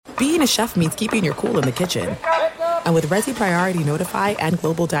being a chef means keeping your cool in the kitchen. And with Resi Priority Notify and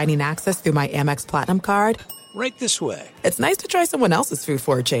Global Dining Access through my Amex Platinum card, right this way. It's nice to try someone else's food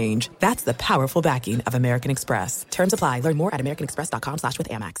for a change. That's the powerful backing of American Express. Terms apply. Learn more at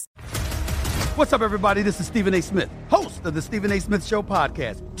americanexpress.com/withAmex. What's up, everybody? This is Stephen A. Smith, host of the Stephen A. Smith Show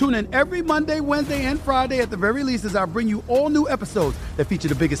podcast. Tune in every Monday, Wednesday, and Friday at the very least as I bring you all new episodes that feature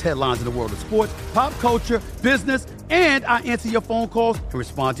the biggest headlines in the world of sports, pop culture, business, and I answer your phone calls and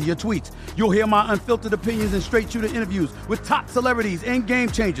respond to your tweets. You'll hear my unfiltered opinions and straight-shooter interviews with top celebrities and game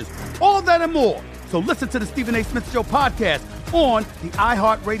changers. All that and more. So listen to the Stephen A. Smith Show podcast on the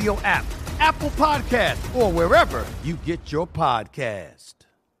iHeartRadio app, Apple Podcasts, or wherever you get your podcast.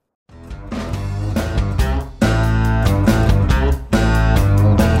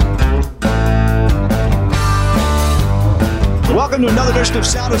 Welcome to another edition of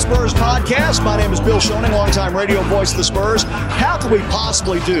Sound of Spurs podcast. My name is Bill Schoening, longtime radio voice of the Spurs. How can we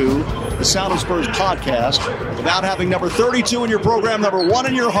possibly do the Sound of Spurs podcast without having number 32 in your program, number 1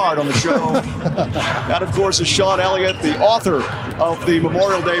 in your heart on the show? That, of course, is Sean Elliott, the author of the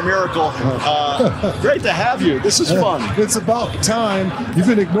Memorial Day Miracle. Great to have you. This is fun. It's about time. You've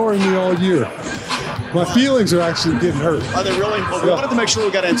been ignoring me all year. My feelings are actually getting hurt. Are they really? Well, we wanted to make sure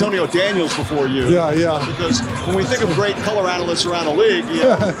we got Antonio Daniels before you. Yeah. Because when we think of great color analysts around the league,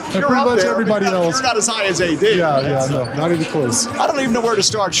 you're pretty much there, everybody else. You're not as high as AD. No, not even close. I don't even know where to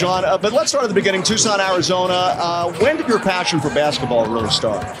start, Sean, but let's start at the beginning. Tucson, Arizona. When did your passion for basketball really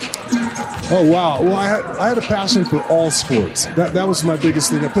start? Oh, wow. Well, I had a passion for all sports. That was my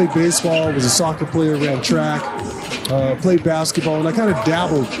biggest thing. I played baseball, was a soccer player, ran track, played basketball, and I kind of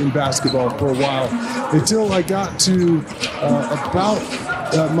dabbled in basketball for a while until I got to about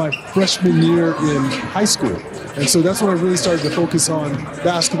my freshman year in high school. And so that's when I really started to focus on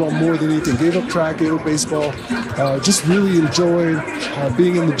basketball more than anything. Gave up track, gave up baseball, just really enjoyed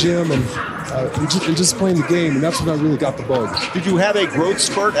being in the gym and just playing the game, and that's when I really got the bug. Did you have a growth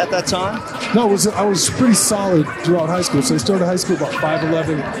spurt at that time? No, I was pretty solid throughout high school. So I started high school about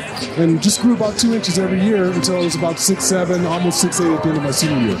 5'11", and just grew about 2 inches every year until I was about 6'7", almost 6'8" at the end of my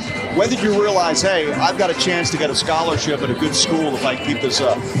senior year. When did you realize, hey, I've got a chance to get a scholarship at a good school if I keep this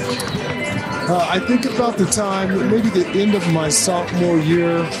up? I think about the time, maybe the end of my sophomore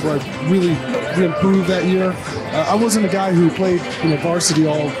year, where I really improved that year. I wasn't a guy who played varsity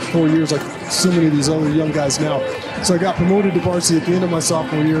all 4 years like so many of these other young guys now. So I got promoted to varsity at the end of my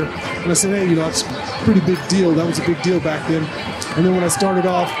sophomore year, and I said, hey, that's a pretty big deal. That was a big deal back then. And then when I started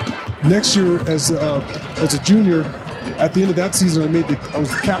off next year as a junior, at the end of that season, I was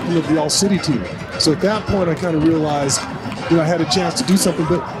the captain of the all-city team. So at that point, I kind of realized I had a chance to do something.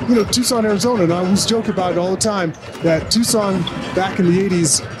 But, Tucson, Arizona, and I always joke about it all the time, that Tucson back in the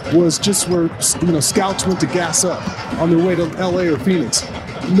 80s was just where, scouts went to gas up on their way to LA or Phoenix.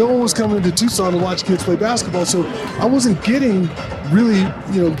 No one was coming to Tucson to watch kids play basketball, so I wasn't getting really,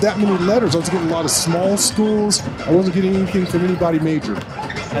 that many letters. I was getting a lot of small schools. I wasn't getting anything from anybody major.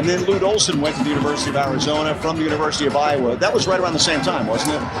 And then Lute Olson went to the University of Arizona from the University of Iowa. That was right around the same time,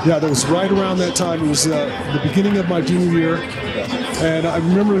 wasn't it? Yeah, that was right around that time. It was the beginning of my junior year. And I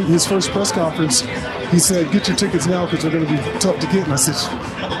remember his first press conference, he said, get your tickets now because they're going to be tough to get. And I said,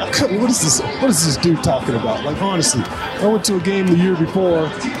 what is this dude talking about? Like, honestly, I went to a game the year before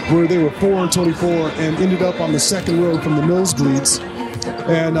where they were 4-24 and ended up on the second row from the nosebleeds.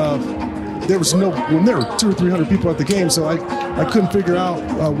 And there were 200 or 300 people at the game, so I couldn't figure out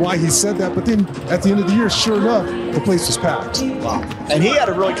why he said that. But then at the end of the year, sure enough, the place was packed. Wow. And he had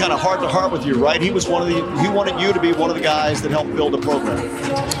a really kind of heart-to-heart with you, right? He wanted you to be one of the guys that helped build the program.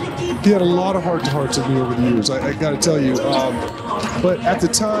 He had a lot of heart-to-hearts with me over the years, I got to tell you. But at the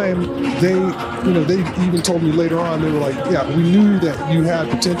time, they even told me later on, they were like, yeah, we knew that you had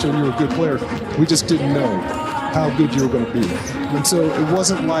potential and you were a good player. We just didn't know how good you were going to be. And so it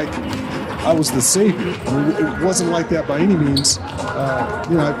wasn't like I was the savior. It wasn't like that by any means. I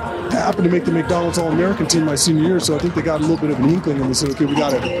happened to make the McDonald's All-American team my senior year, so I think they got a little bit of an inkling and they said, okay, we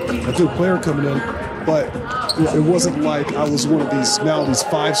got a good player coming in. But it wasn't like I was one of these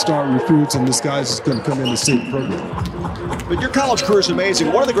 5-star recruits and this guy's just going to come in and save the program. But your college career is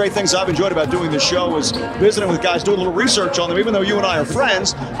amazing. One of the great things I've enjoyed about doing this show is visiting with guys, doing a little research on them. Even though you and I are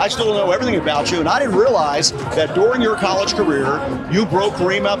friends, I still don't know everything about you. And I didn't realize that during your college career, you broke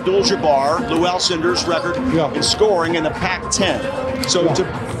Kareem Abdul-Jabbar, Lou Alcindor's record in scoring in the Pac-10. So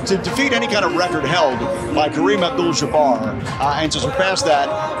to defeat any kind of record held by Kareem Abdul-Jabbar and to surpass that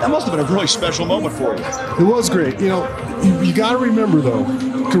must have been a really special moment for you. It was great. You got to remember, though,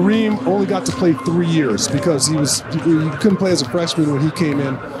 Kareem only got to play 3 years because he couldn't play as a freshman when he came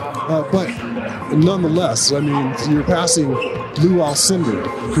in. But nonetheless, I mean, you're passing Lou Alcindor,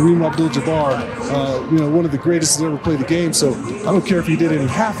 Kareem Abdul-Jabbar, one of the greatest to ever play the game. So I don't care if he did it in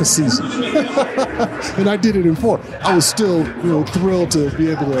half a season. And I did it in 4. I was still, thrilled to be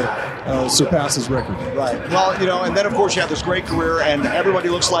able to surpass his record. Right. Well, and then, of course, you have this great career, and everybody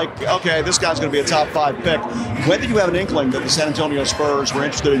looks like, okay, this guy's going to be a top 5 pick. When did you have an inkling that the San Antonio Spurs were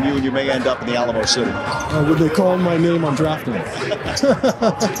interested in you and you may end up in the Alamo City? When they called my name on draft night.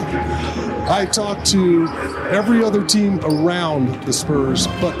 I talked to every other team around the Spurs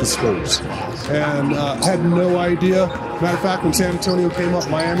but the Spurs, and had no idea. Matter of fact, when San Antonio came up,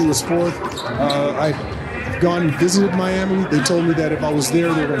 Miami was 4th. I'd gone and visited Miami. They told me that if I was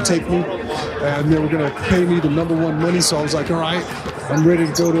there, they were going to take me, and they were going to pay me the number 1 money. So I was like, all right, I'm ready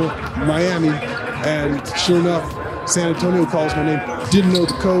to go to Miami. And sure enough, San Antonio calls my name. Didn't know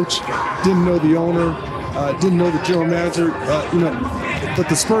the coach, didn't know the owner, didn't know the general manager. But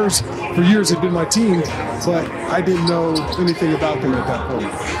the Spurs, for years, had been my team, but I didn't know anything about them at that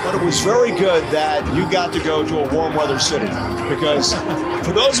point. But it was very good that you got to go to a warm weather city, because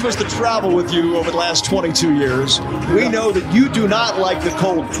for those of us that travel with you over the last 22 years, we know that you do not like the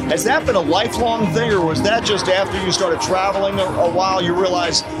cold. Has that been a lifelong thing, or was that just after you started traveling a while you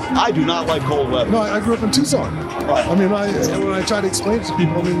realized, I do not like cold weather? No, I grew up in Tucson. Right. I mean, when I try to explain it to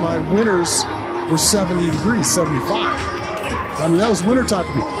people, my winters were 70 degrees, 75. I mean, that was wintertime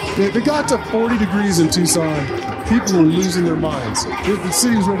for me. If it got to 40 degrees in Tucson, people were losing their minds. The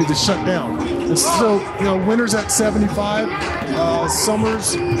city was ready to shut down. And so, winters at 75,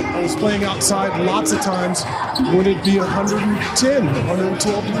 summers, I was playing outside lots of times when it'd be 110,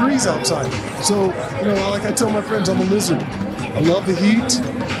 112 degrees outside. So, like I tell my friends, I'm a lizard. I love the heat.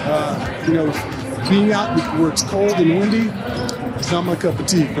 Being out where it's cold and windy, it's not my cup of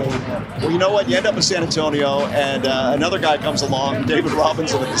tea, Philly. Well, you know what? You end up in San Antonio, and another guy comes along, David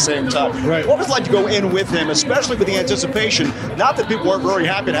Robinson, at the same time. Right. What was it like to go in with him, especially with the anticipation? Not that people weren't very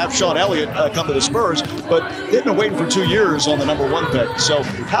happy to have Sean Elliott come to the Spurs, but they've been waiting for 2 years on the number 1 pick. So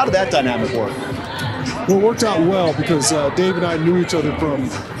how did that dynamic work? Well, it worked out well because Dave and I knew each other from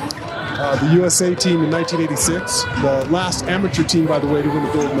the USA team in 1986, the last amateur team, by the way, to win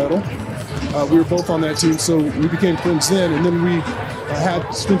the gold medal. We were both on that team, so we became friends then, and then we had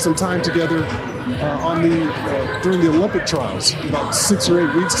spent some time together during the Olympic trials, about 6 or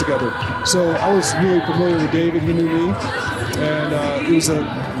 8 weeks together. So I was really familiar with David. He knew me, and it was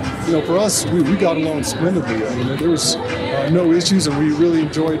for us, we got along splendidly. I mean, there was no issues, and we really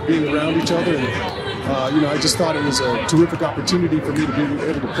enjoyed being around each other. And, I just thought it was a terrific opportunity for me to be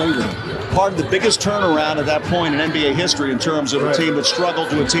able to play with him. Part of the biggest turnaround at that point in NBA history in terms of a team that struggled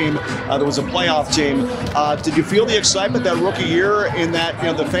to a team that was a playoff team. Did you feel the excitement that rookie year in that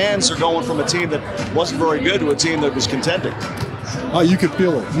the fans are going from a team that wasn't very good to a team that was contending? You could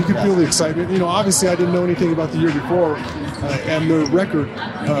feel it. You could feel the excitement. Obviously I didn't know anything about the year before and their record.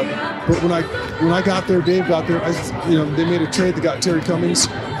 But when I got there, Dave got there, they made a trade that got Terry Cummings.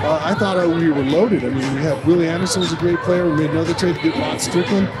 I thought we were loaded. I mean, we had Willie Anderson was a great player. We made another trade to get Rod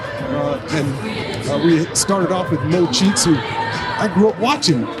Strickland. And we started off with Mo Cheeks, who I grew up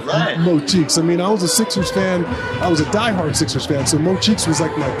watching Mo Cheeks. I mean, I was a Sixers fan. I was a diehard Sixers fan, so Mo Cheeks was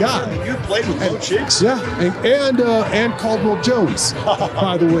like my guy. You played with Mo Cheeks? Yeah, and Caldwell Jones,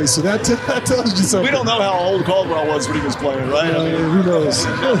 by the way. So that tells you something. We don't know how old Caldwell was when he was playing, right? Who knows?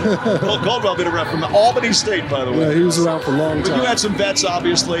 Well, Caldwell been around from Albany State, by the way. Yeah, he was around for a long time. You had some vets,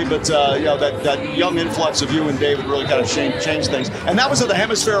 obviously, but that young influx of you and David really kind of changed things. And that was at the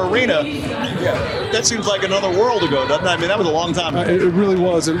Hemisphere Arena. Yeah, that seems like another world ago, doesn't it? I mean, that was a long time ago. It really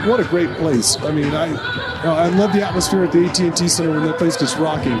was, and what a great place. I mean, I love the atmosphere at the AT&T Center when that place gets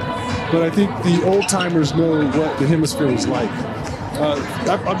rocking. But I think the old timers know what the Hemisphere was like.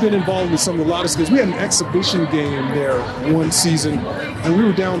 I've been involved with some of the loudest games. We had an exhibition game there one season, and we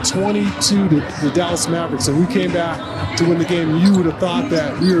were down 22 to the Dallas Mavericks, and we came back to win the game. You would have thought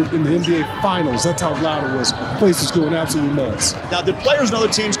that we were in the NBA Finals. That's how loud it was. The place was going absolutely nuts. Now, did players and other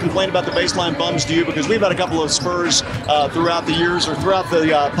teams complain about the baseline bums to you? Because we've had a couple of Spurs throughout the years or throughout the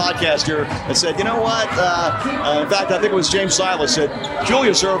podcast here that said, you know what? In fact, I think it was James Silas said,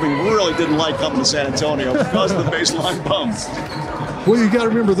 Julius Erving really didn't like coming to San Antonio because of the baseline bums. Well, you got to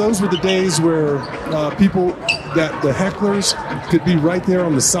remember, those were the days where people, that the hecklers could be right there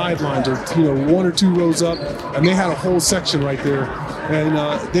on the sidelines or, 1 or 2 rows up, and they had a whole section right there. And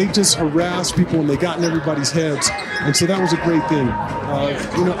they just harassed people, and they got in everybody's heads. And so that was a great thing.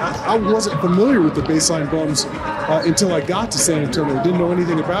 I wasn't familiar with the baseline bums until I got to San Antonio. Didn't know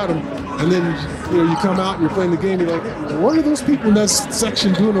anything about them. And then, you come out and you're playing the game, you're like, what are those people in that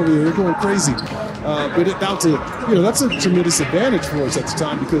section doing over there? They're going crazy. But that's a tremendous advantage for us at the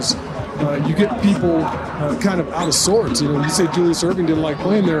time because you get people kind of out of sorts. You say Julius Erving didn't like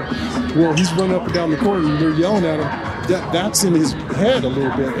playing there. Well, he's running up and down the court and they're yelling at him. That's in his head a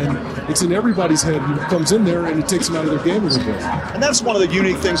little bit, and it's in everybody's head who comes in there, and it takes them out of their game a little bit. And that's one of the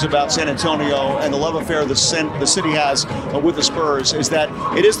unique things about San Antonio and the love affair the city has with the Spurs is that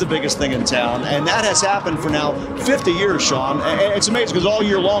it is the biggest thing in town, and that has happened for now 50 years, Sean. And it's amazing because all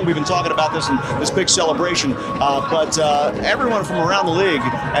year long we've been talking about this and this big celebration, but everyone from around the league,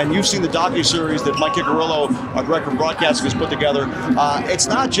 and you've seen the docuseries that Mike Icciarillo, our director of broadcasting, has put together, it's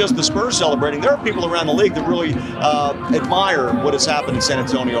not just the Spurs celebrating. There are people around the league that really admire what has happened in San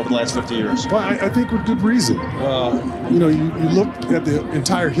Antonio over the last 50 years. Well, I think with good reason. You look at the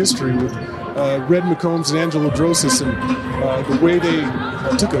entire history with Red McCombs and Angelo Drosis and the way they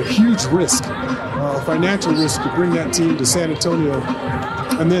took a huge risk, financial risk, to bring that team to San Antonio.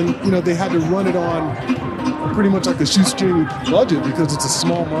 And then, they had to run it on pretty much like a shoestring budget because it's a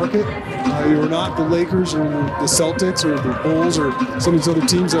small market. You're not the Lakers or the Celtics or the Bulls or some of these other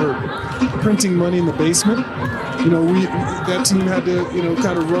teams that are printing money in the basement. That team had to,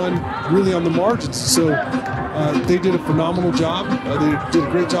 kind of run really on the margins. So they did a phenomenal job. They did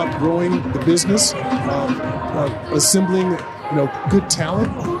a great job growing the business, assembling, good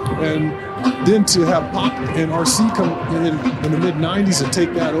talent, and then to have Pop and RC come in the mid-'90s and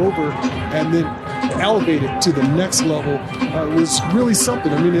take that over and then elevate it to the next level was really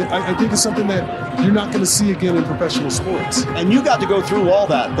something. I mean, I think it's something that you're not going to see again in professional sports. And you got to go through all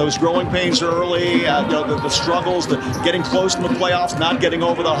that, those growing pains early, the struggles, the getting close to the playoffs, not getting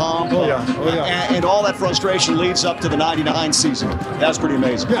over the hump. Oh, yeah. And all that frustration leads up to the 99 season. That's pretty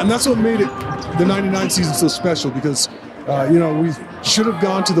amazing. Yeah, and that's what made it the 99 season so special because, we should have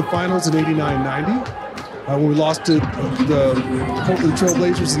gone to the finals in 89-90. When we lost to the Portland Trail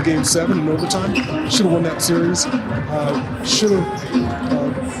Blazers in Game 7 in overtime. Should have won that series. Should have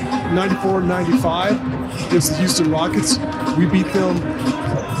 94-95 against the Houston Rockets. We beat them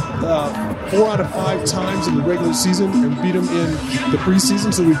 4 out of 5 times in the regular season and beat them in the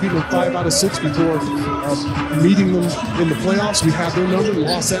preseason. So we beat them 5 out of 6 before meeting them in the playoffs. We had their number and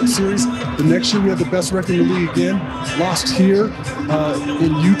lost that series. The next year we had the best record in the league again. Lost here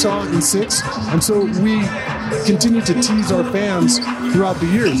in Utah in 6. And so we continue to tease our fans throughout the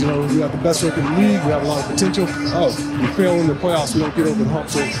years. We have the best record in the league. We have a lot of potential. We fail in the playoffs. We don't get over the hump.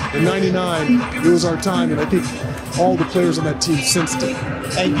 So in 99, it was our time. And I think all the players on that team sensed it.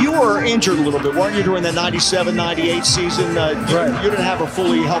 And you were injured a little bit, weren't you, during that 97-98 season? You didn't have a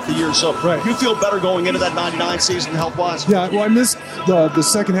fully healthy year, so you feel better going into that 99 season health-wise? Yeah, well, I missed the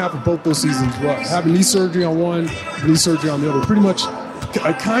second half of both those seasons. Having knee surgery on one, knee surgery on the other. Pretty much,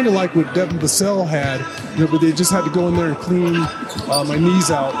 I kind of like what Devin Vassell had, but they just had to go in there and clean my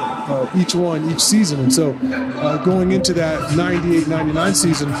knees out each season. And so going into that 98-99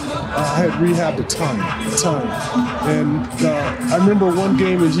 season, I had rehabbed a ton. And I remember one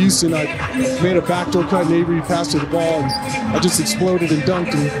game in Houston, I made a backdoor cut and Avery passed to the ball, and I just exploded and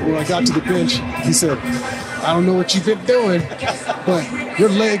dunked. And when I got to the bench, he said, "I don't know what you've been doing, but your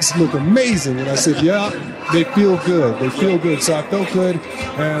legs look amazing." And I said, "Yeah, they feel good. They feel good." So I felt good,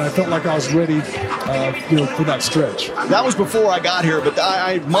 and I felt like I was ready, for that stretch. That was before I got here, but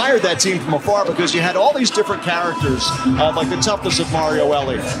I admired that team from afar because you had all these different characters, like the toughness of Mario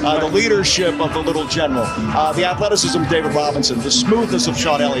Elliott, the leadership of the little general, the athleticism of David Robinson, the smoothness of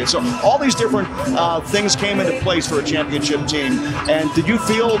Sean Elliott. So all these different things came into place for a championship team. And did you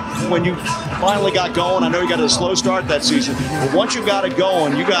feel when you finally got going, I know you got a slow start that season, but once you got it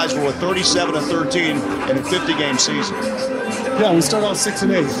going, you guys were 37-13 in a 50-game season. Yeah, we started out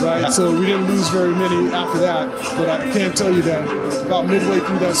 6-8, right? Yeah. So we didn't lose very many after that. But I can tell you that about midway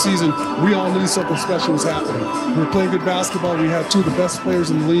through that season, we all knew something special was happening. We were playing good basketball. We had 2 of the best players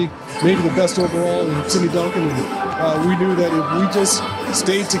in the league, maybe the best overall, in Timmy Duncan. And we knew that if we just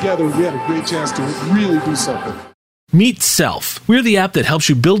stayed together, we had a great chance to really do something. Meet Self. We're the app that helps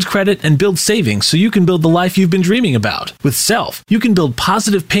you build credit and build savings so you can build the life you've been dreaming about. With Self, you can build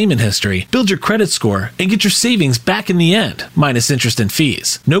positive payment history, build your credit score, and get your savings back in the end, minus interest and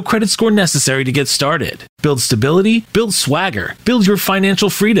fees. No credit score necessary to get started. Build stability, build swagger, build your financial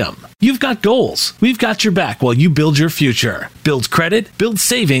freedom. You've got goals. We've got your back while you build your future. Build credit, build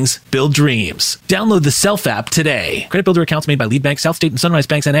savings, build dreams. Download the Self app today. Credit Builder accounts made by Lead Bank, South State, and Sunrise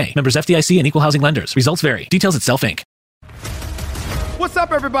Banks N.A. Members FDIC and Equal Housing Lenders. Results vary. Details at Self Inc. What's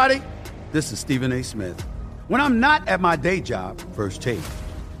up, everybody? This is Stephen A. Smith. When I'm not at my day job, First Take,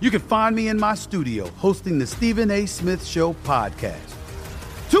 you can find me in my studio hosting the Stephen A. Smith Show podcast.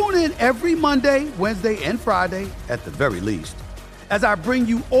 Tune in every Monday, Wednesday, and Friday, at the very least, as I bring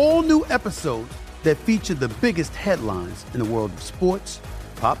you all new episodes that feature the biggest headlines in the world of sports,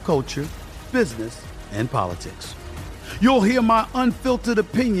 pop culture, business, and politics. You'll hear my unfiltered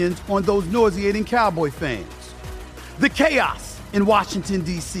opinions on those nauseating Cowboy fans, the chaos in Washington,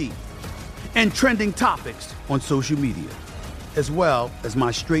 D.C., and trending topics on social media, as well as my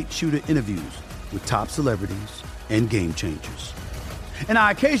straight shooter interviews with top celebrities and game changers. And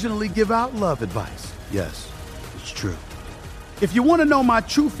I occasionally give out love advice. Yes, it's true. If you want to know my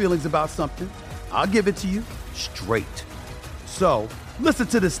true feelings about something, I'll give it to you straight. So, listen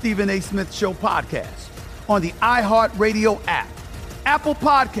to the Stephen A. Smith Show podcast on the iHeartRadio app, Apple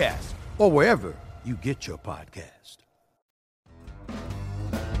Podcasts, or wherever you get your podcast.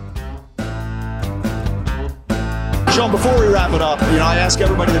 Sean, before we wrap it up, I ask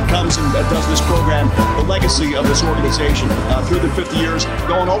everybody that comes and does this program the legacy of this organization through the 50 years,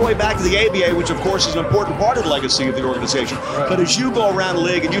 going all the way back to the ABA, which, of course, is an important part of the legacy of the organization. Right. But as you go around the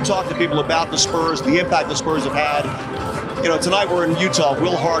league and you talk to people about the Spurs, the impact the Spurs have had, tonight we're in Utah.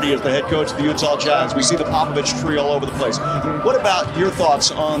 Will Hardy is the head coach of the Utah Jazz. We see the Popovich tree all over the place. What about your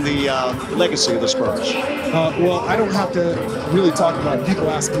thoughts on the legacy of the Spurs? Well, I don't have to really talk about it. People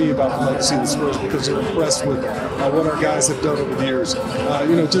ask me about the legacy of the Spurs because they're impressed with what our guys have done over the years.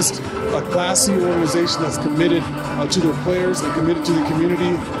 Just a classy organization that's committed to their players and committed to the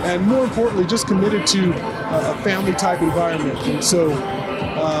community, and more importantly, just committed to a family-type environment. And so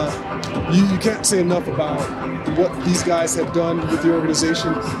you can't say enough about what these guys have done with the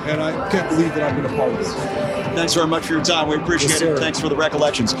organization, and I can't believe that I've been a part of it. Thanks very much for your time. We appreciate it. Thanks for the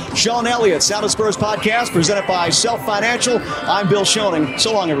recollections. Sean Elliott, Sound of Spurs podcast, presented by Self Financial. I'm Bill Schoening.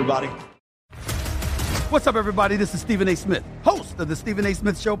 So long, everybody. What's up, everybody? This is Stephen A. Smith, host of the Stephen A.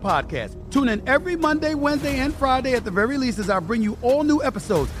 Smith Show podcast. Tune in every Monday, Wednesday, and Friday at the very least as I bring you all new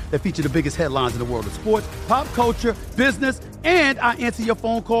episodes that feature the biggest headlines in the world of sports, pop culture, business, and I answer your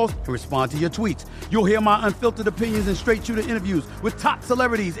phone calls and respond to your tweets. You'll hear my unfiltered opinions and straight shooter interviews with top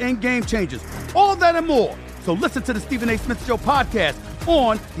celebrities and game changers. All that and more. So listen to the Stephen A. Smith Show podcast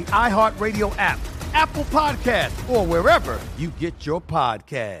on the iHeartRadio app, Apple Podcasts, or wherever you get your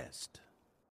podcast.